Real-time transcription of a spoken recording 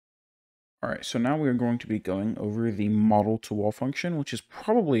Alright, so now we're going to be going over the ModelToWall function, which is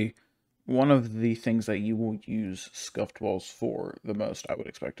probably one of the things that you will use ScuffedWalls for the most, I would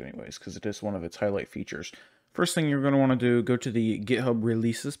expect anyways, because it is one of its highlight features. First thing you're going to want to do, go to the GitHub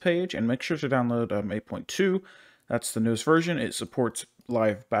releases page and make sure to download 8.2. That's the newest version. It supports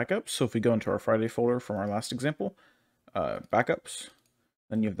live backups, so if we go into our Friday folder from our last example, backups,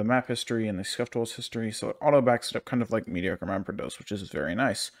 then you have the map history and the ScuffedWalls history, so it auto backs it up kind of like Mediocre Mapper does, which is very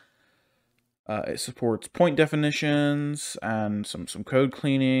nice. It supports point definitions and some code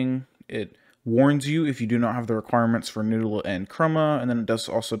cleaning. It warns you if you do not have the requirements for Noodle and Chroma, and then it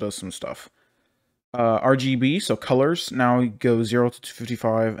also does some stuff. RGB, so colors, now go 0 to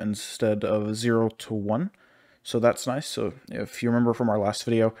 255 instead of 0 to 1. So that's nice. So if you remember from our last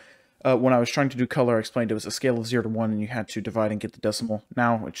video, when I was trying to do color, I explained it was a scale of 0 to 1, and you had to divide and get the decimal.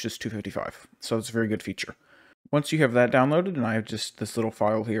 Now it's just 255. So it's a very good feature. Once you have that downloaded, and I have just this little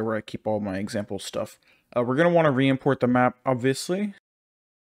file here where I keep all my example stuff, we're going to want to re-import the map, obviously.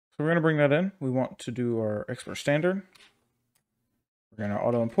 So we're going to bring that in. We want to do our export standard. We're going to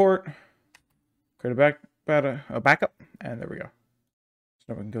auto-import, create a backup, and there we go. So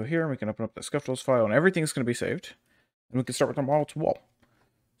now we can go here, and we can open up the ScuffedWalls file, and everything's going to be saved. And we can start with our ModelToWall.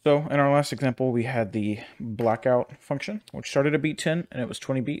 So in our last example, we had the blackout function, which started at beat 10, and it was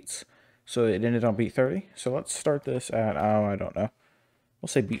 20 beats. So it ended on beat 30. So let's start this at, I don't know. We'll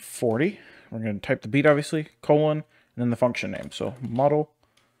say beat 40. We're going to type the beat, obviously, colon, and then the function name. So ModelToWall.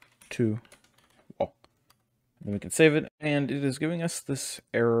 Then we can save it. And it is giving us this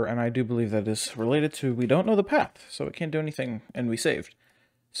error, and I do believe that is related to we don't know the path. So it can't do anything, and we saved.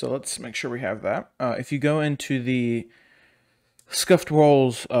 So let's make sure we have that. If you go into the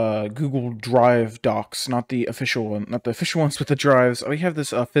ScuffedWalls Google Drive docs, not the official ones with the drives. We have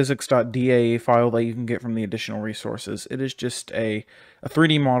this physics.da file that you can get from the additional resources. It is just a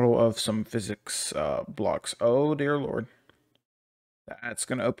 3D model of some physics blocks. Oh dear lord. That's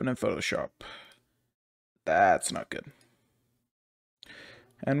going to open in Photoshop. That's not good.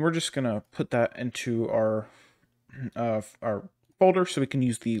 And we're just going to put that into our folder so we can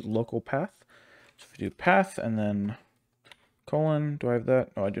use the local path. So if we do path and then colon, do I have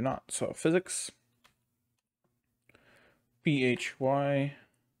that? No, I do not. So physics, PHY,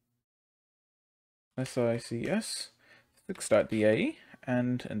 SICS, physics.dae,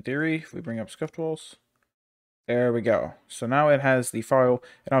 and in theory, if we bring up ScuffedWalls, there we go. So now it has the file,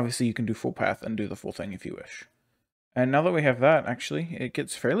 and obviously you can do full path and do the full thing if you wish. And now that we have that, actually, it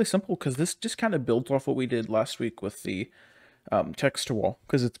gets fairly simple because this just kind of builds off what we did last week with the text to wall,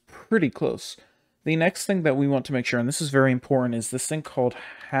 because it's pretty close. The next thing that we want to make sure, and this is very important, is this thing called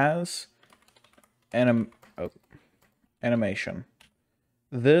has animation.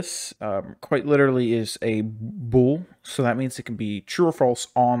 This quite literally is a bool, so that means it can be true or false,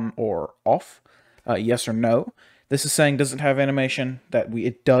 on or off, yes or no. This is saying does it have animation,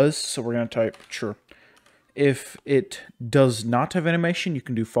 it does, so we're going to type true. If it does not have animation, you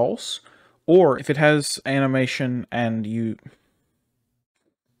can do false, or if it has animation and you...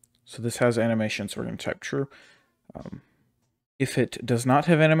 So this has animation, so we're going to type true. If it does not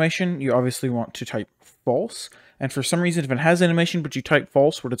have animation, you obviously want to type false. And for some reason, if it has animation but you type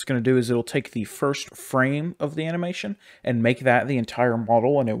false, what it's going to do is it'll take the first frame of the animation and make that the entire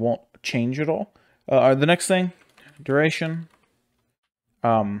model, and it won't change at all. The next thing, duration.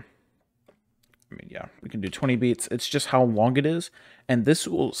 Yeah, we can do 20 beats. It's just how long it is, and this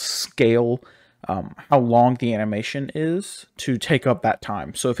will scale how long the animation is to take up that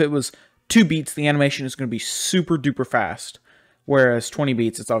time. So if it was 2 beats, the animation is going to be super duper fast, whereas 20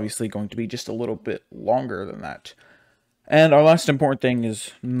 beats, it's obviously going to be just a little bit longer than that. And our last important thing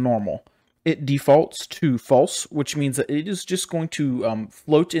is normal. It defaults to false, which means that it is just going to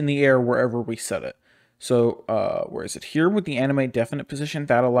float in the air wherever we set it. So where is it? Here with the animate definite position,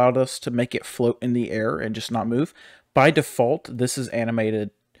 that allowed us to make it float in the air and just not move. By default, this is animated,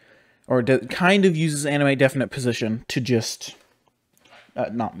 or kind of uses animate definite position to just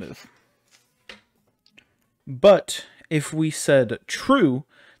not move. But if we said true,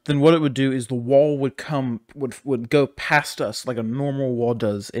 then what it would do is the wall would go past us like a normal wall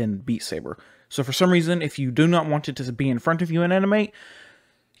does in Beat Saber. So for some reason, if you do not want it to be in front of you and animate,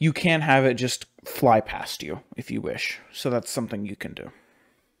 you can have it just fly past you if you wish. So that's something you can do.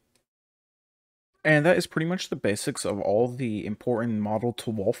 And that is pretty much the basics of all the important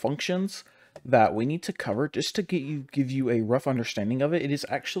ModelToWall functions that we need to cover just to give you a rough understanding of it. It is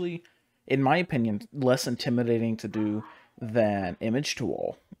actually, in my opinion, less intimidating to do than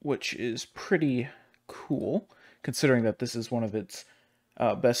ImageToWall, which is pretty cool, considering that this is one of its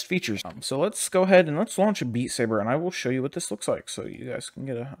best features. So let's go ahead and let's launch a Beat Saber, and I will show you what this looks like so you guys can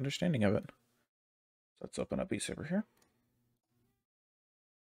get an understanding of it. Let's open up Beat Saber here.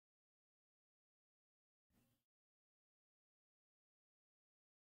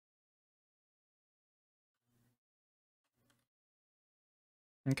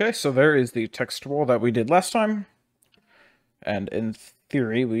 Okay, so there is the text wall that we did last time. And in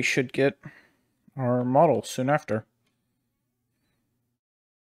theory, we should get our model soon after.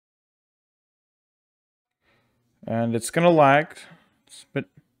 And it's going to lag, but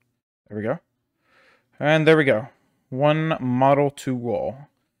there we go. And there we go. One model to wall.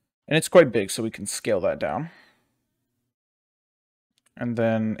 And it's quite big, so we can scale that down. And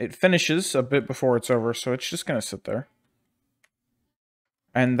then it finishes a bit before it's over, so it's just going to sit there.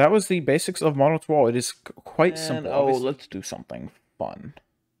 And that was the basics of ModelToWall. It is quite simple. Oh, let's do something fun.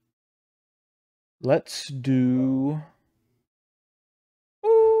 Let's do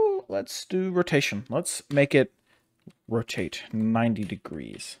rotation. Let's make it rotate 90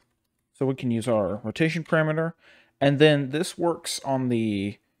 degrees. So we can use our rotation parameter. And then this works on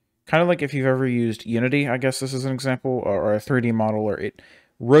the, kind of like if you've ever used Unity, I guess this is an example, or a 3D model, or it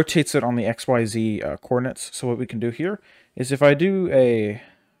rotates it on the XYZ coordinates. So what we can do here is if I do a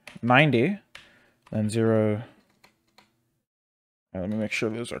 90, then 0, let me make sure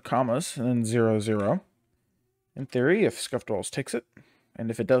those are commas, and then 0, 0. In theory, if ScuffedWalls takes it, and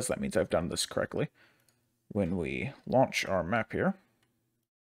if it does, that means I've done this correctly. When we launch our map here,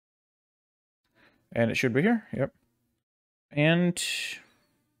 and it should be here, yep. And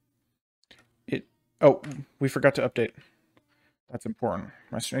oh, we forgot to update. That's important.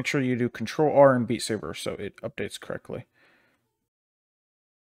 Must make sure you do Control R and Beat Saber so it updates correctly.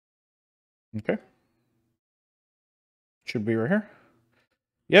 Okay. Should be right here.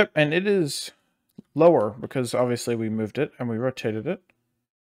 Yep, and it is lower because obviously we moved it and we rotated it.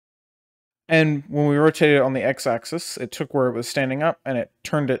 And when we rotated it on the x-axis, it took where it was standing up and it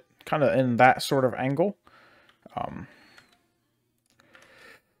turned it kind of in that sort of angle.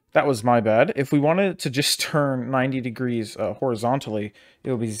 That was my bad. If we wanted it to just turn 90 degrees horizontally,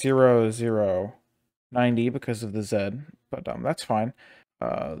 it would be 0, 0, 90 because of the Z, but that's fine.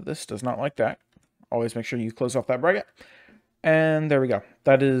 This does not like that. Always make sure you close off that bracket. And there we go.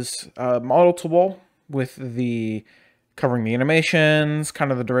 That is ModelToWall with the covering the animations,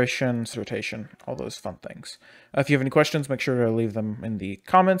 kind of the duration, rotation, all those fun things. If you have any questions, make sure to leave them in the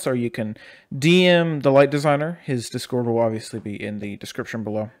comments, or you can DM the light designer. His Discord will obviously be in the description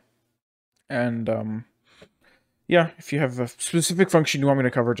below. And yeah, if you have a specific function you want me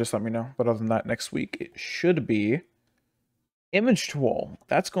to cover, just let me know. But other than that, next week it should be image-to-wall.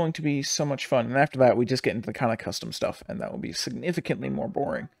 That's going to be so much fun. And after that, we just get into the kind of custom stuff, and that will be significantly more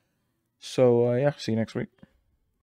boring. So yeah, see you next week.